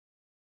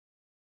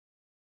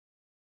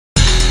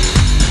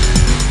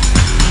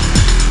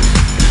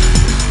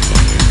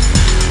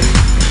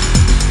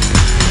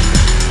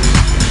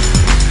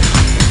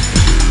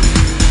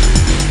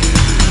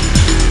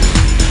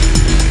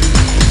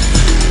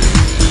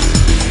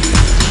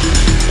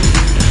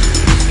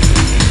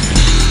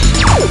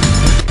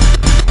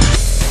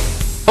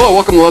Well,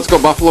 welcome to Let's Go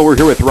Buffalo. We're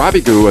here with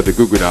Robby Goo of the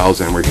Goo Goo Dolls,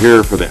 and we're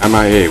here for the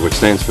MIA, which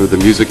stands for the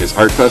Music is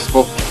Art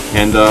Festival.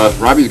 And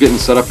Robby's getting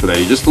set up for that.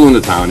 He just flew into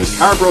town. His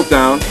car broke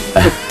down.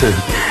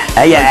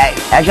 Yeah,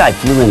 actually, I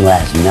flew in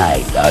last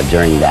night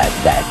during that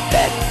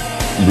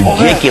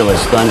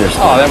ridiculous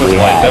thunderstorm. Oh, that was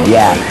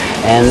had.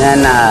 And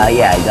then I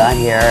got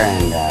here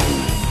and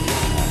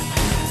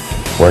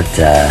worked.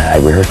 I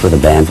rehearsed with a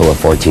band full of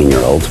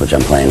 14-year-olds, which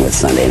I'm playing with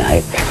Sunday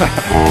night.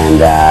 And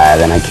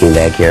then I came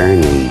back here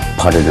and we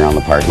puttered around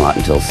the parking lot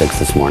until 6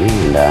 this morning.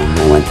 And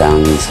I went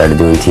down and started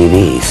doing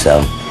TV. So,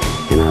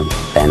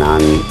 I've been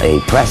on a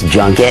press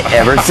junket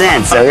ever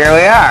since. So here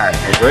we are.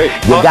 Oh, great.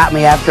 You got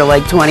me after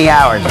like 20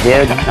 hours,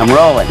 dude. I'm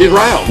rolling. He's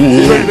riled.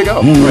 He's ready to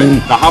go.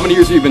 Right. Now, how many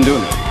years have you been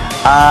doing this?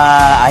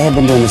 I have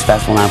been doing this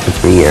festival now for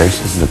 3 years.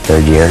 This is the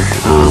third year.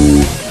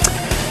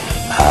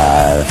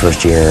 The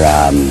first year,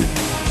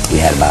 we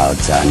had about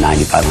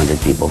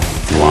 9,500 people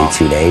through in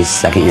 2 days.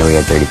 Second year we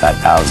had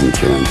 35,000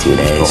 through in 2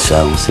 days. Cool.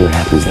 So we'll see what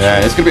happens this year.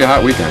 It's going to be a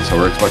hot weekend, so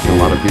we're expecting a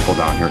lot of people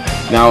down here.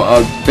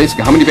 Now,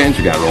 basically, how many bands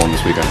you got rolling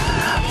this weekend?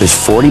 There's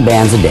 40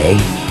 bands a day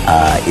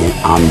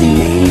on the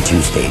main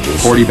 2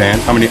 stages. 40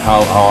 bands?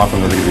 How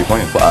often are they going to be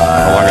playing?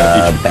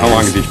 How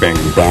long is each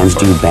band going to be playing?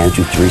 Bands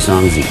do 3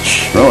 songs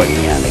each. Really?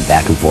 Yeah, they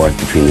back and forth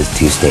between the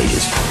 2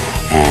 stages.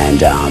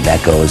 And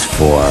that goes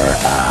for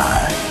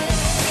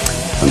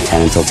from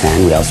 10 until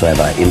 10. We also have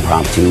an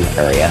impromptu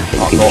area that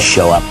you can just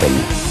show up and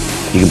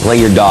you can play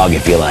your dog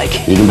if you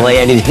like. You can play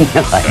anything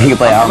you like. You can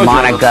play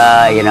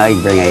harmonica, you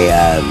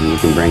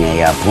can bring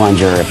a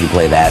plunger if you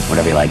play that,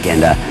 whatever you like,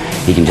 and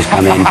you can just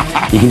come in.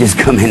 You can just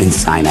come in and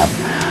sign up.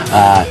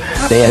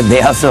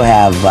 They also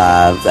have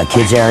a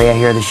kids area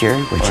here this year,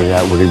 which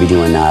we're going to be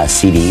doing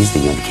CDs.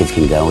 The kids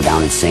can go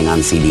down and sing on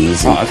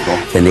CDs. And that's cool.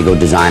 Then they go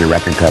design a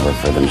record cover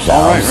for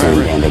themselves,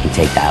 and they can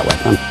take that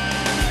with them.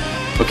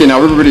 Okay,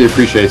 now everybody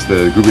appreciates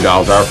the Goo Goo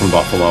Dolls are from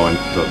Buffalo and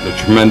the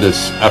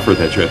tremendous effort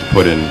that you had to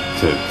put in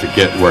to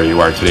get where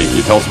you are today. Can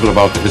you tell us a bit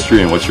about the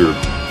history and what's your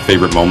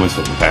favorite moments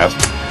of the past?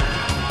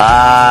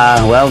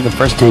 Well, the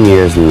first 10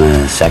 years and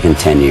the second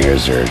 10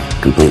 years are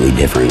completely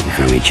different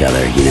from each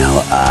other,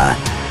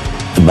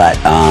 But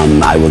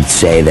I would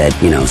say that,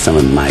 some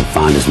of my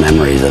fondest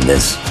memories of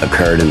this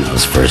occurred in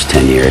those first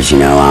 10 years.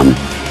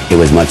 It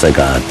was much like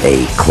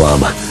a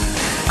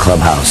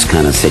clubhouse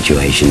kind of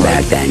situation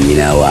back then.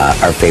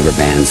 Our favorite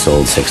band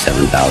sold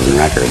 6,000-7,000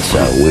 records, so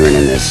we weren't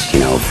in this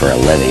for a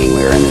living.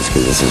 We were in this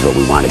because this is what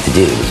we wanted to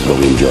do. This is what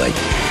we enjoyed.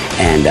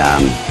 And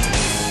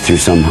through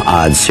some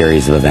odd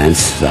series of events,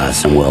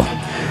 some will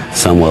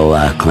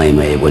claim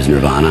it was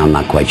Nirvana. I'm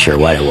not quite sure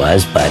what it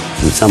was, but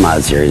in some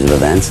odd series of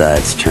events,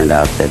 it's turned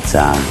out that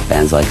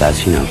bands like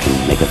us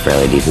can make a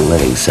fairly decent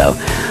living. So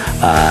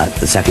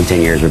the second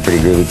 10 years were pretty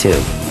groovy too.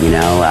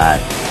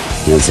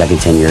 The second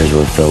 10 years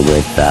were filled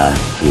with,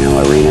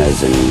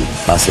 arenas and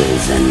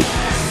buses and,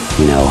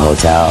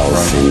 hotels.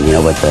 Right.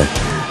 And, but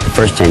the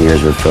first 10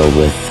 years were filled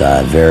with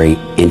very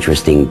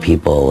interesting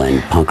people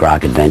and punk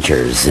rock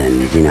adventures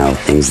and,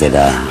 things that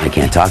I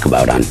can't talk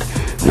about on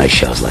nice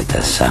shows like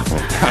this. So.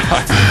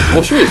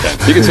 Well, sure you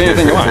can. You can say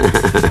anything you want.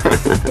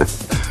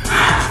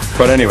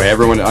 But anyway,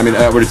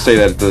 I would say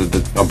that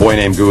A Boy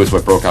Named Goo is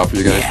what broke out for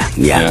you guys?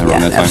 Yeah,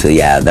 absolutely.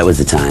 Yeah, that was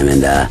the time.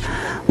 And,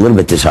 a little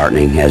bit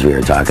disheartening, as we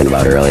were talking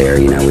about earlier.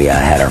 We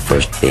had our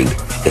first big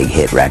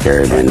hit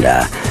record, and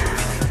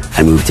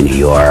I moved to New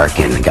York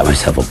and got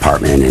myself an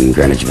apartment in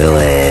Greenwich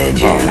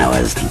Village, and I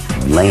was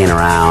laying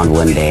around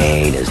one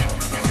day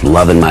just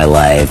loving my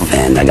life,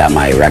 and I got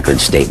my record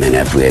statement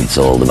after we had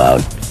sold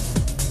about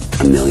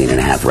 1.5 million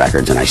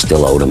records, and I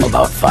still owed them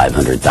about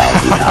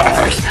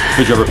 $500,000.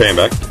 Did you ever pay him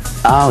back?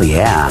 Oh,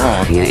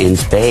 yeah. In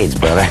spades,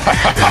 brother.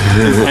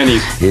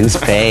 In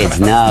spades.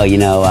 No,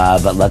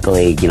 but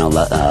luckily,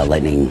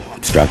 lightning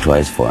struck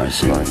twice for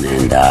us.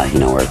 And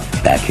we're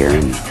back here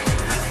and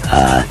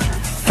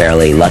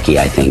fairly lucky,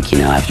 I think,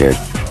 after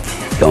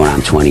going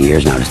on 20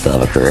 years now to still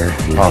have a career.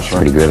 It's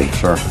pretty groovy.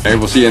 Sure. Hey,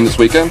 we'll see you in this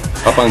weekend,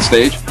 up on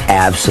stage?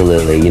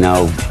 Absolutely. We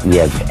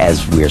have,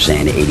 as we were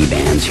saying, 80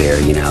 bands here,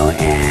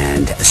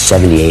 and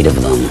 78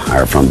 of them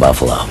are from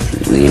Buffalo,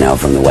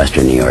 from the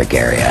western New York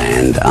area.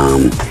 And,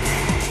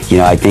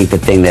 I think the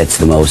thing that's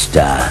the most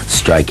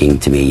striking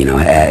to me,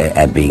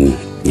 at being,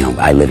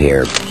 I live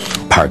here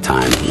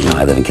part-time.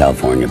 I live in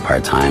California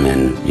part-time,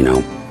 and,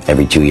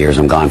 every 2 years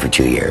I'm gone for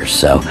 2 years.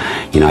 So,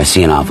 I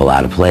see an awful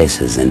lot of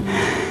places. And,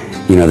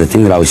 the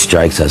thing that always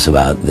strikes us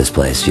about this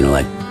place,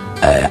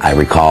 I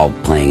recall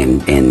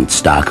playing in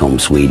Stockholm,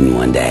 Sweden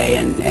one day,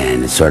 and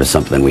it's sort of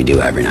something we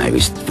do every night.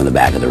 We, from the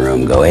back of the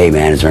room, go, "Hey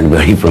man, is there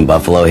anybody from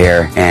Buffalo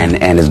here?" And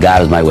as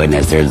God is my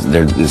witness,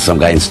 there's some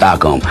guy in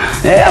Stockholm.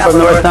 "Yeah, from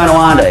North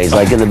Tonawanda." He's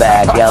like in the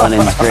back yelling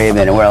and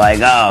screaming, and we're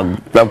like, "Oh,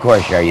 of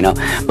course you are,"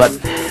 But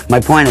my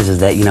point is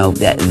that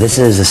that this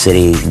is a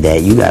city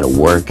that you got to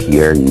work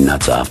your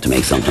nuts off to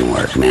make something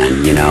work,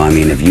 man.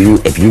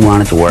 If you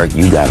want it to work,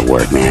 you got to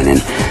work, man.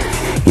 And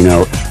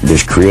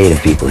there's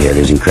creative people here.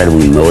 There's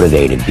incredibly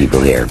motivated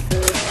people here.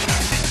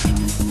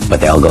 But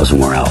they all go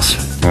somewhere else.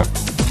 Yeah.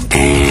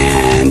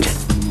 And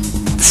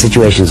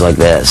situations like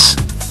this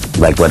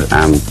like what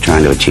I'm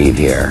trying to achieve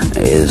here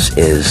is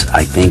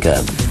I think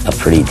a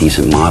pretty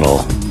decent model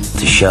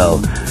to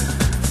show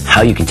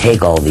how you can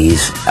take all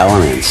these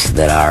elements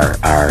that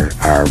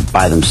are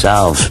by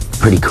themselves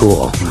pretty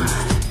cool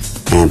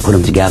and put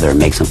them together and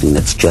make something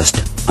that's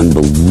just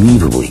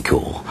unbelievably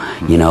cool,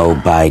 you know,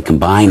 by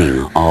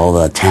combining all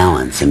the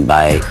talents and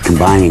by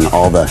combining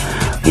all the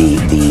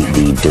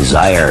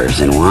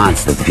desires and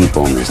wants that the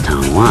people in this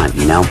town want,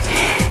 you know.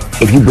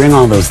 If you bring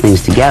all those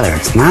things together,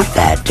 it's not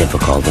that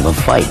difficult of a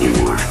fight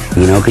anymore,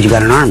 you know, because you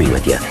got an army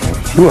with you.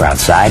 You were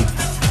outside.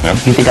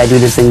 Yep. You think I do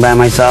this thing by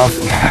myself?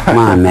 Come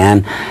on,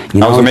 man. You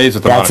know, I was amazed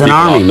at the that's an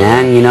army,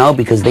 man, you know,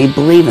 because they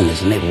believe in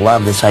this and they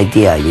love this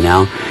idea, you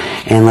know.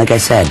 And like I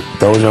said,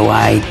 those are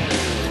why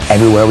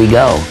everywhere we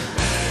go,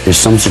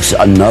 there's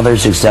another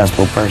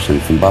successful person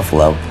from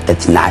Buffalo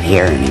that's not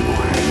here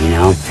anymore, you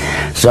know.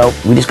 So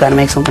we just got to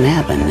make something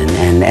happen.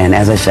 And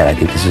as I said, I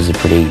think this is a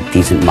pretty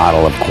decent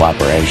model of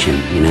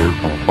cooperation, you know.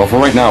 Well, for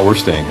right now, we're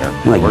staying here.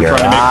 Like,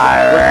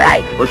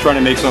 we're trying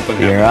to make something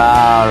happen. You're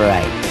all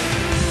right.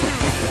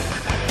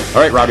 All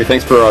right, Robby,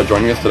 thanks for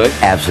joining us today.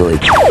 Absolutely.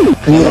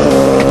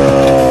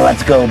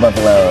 Let's go,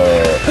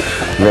 Buffalo.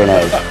 Very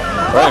nice.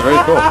 All right, very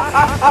cool.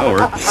 That'll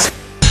work.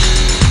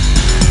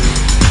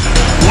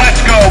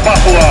 Let's go,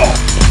 Buffalo!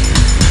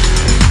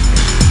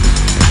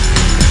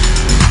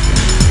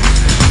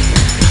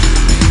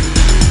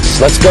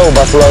 Let's go,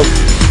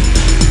 Buffalo.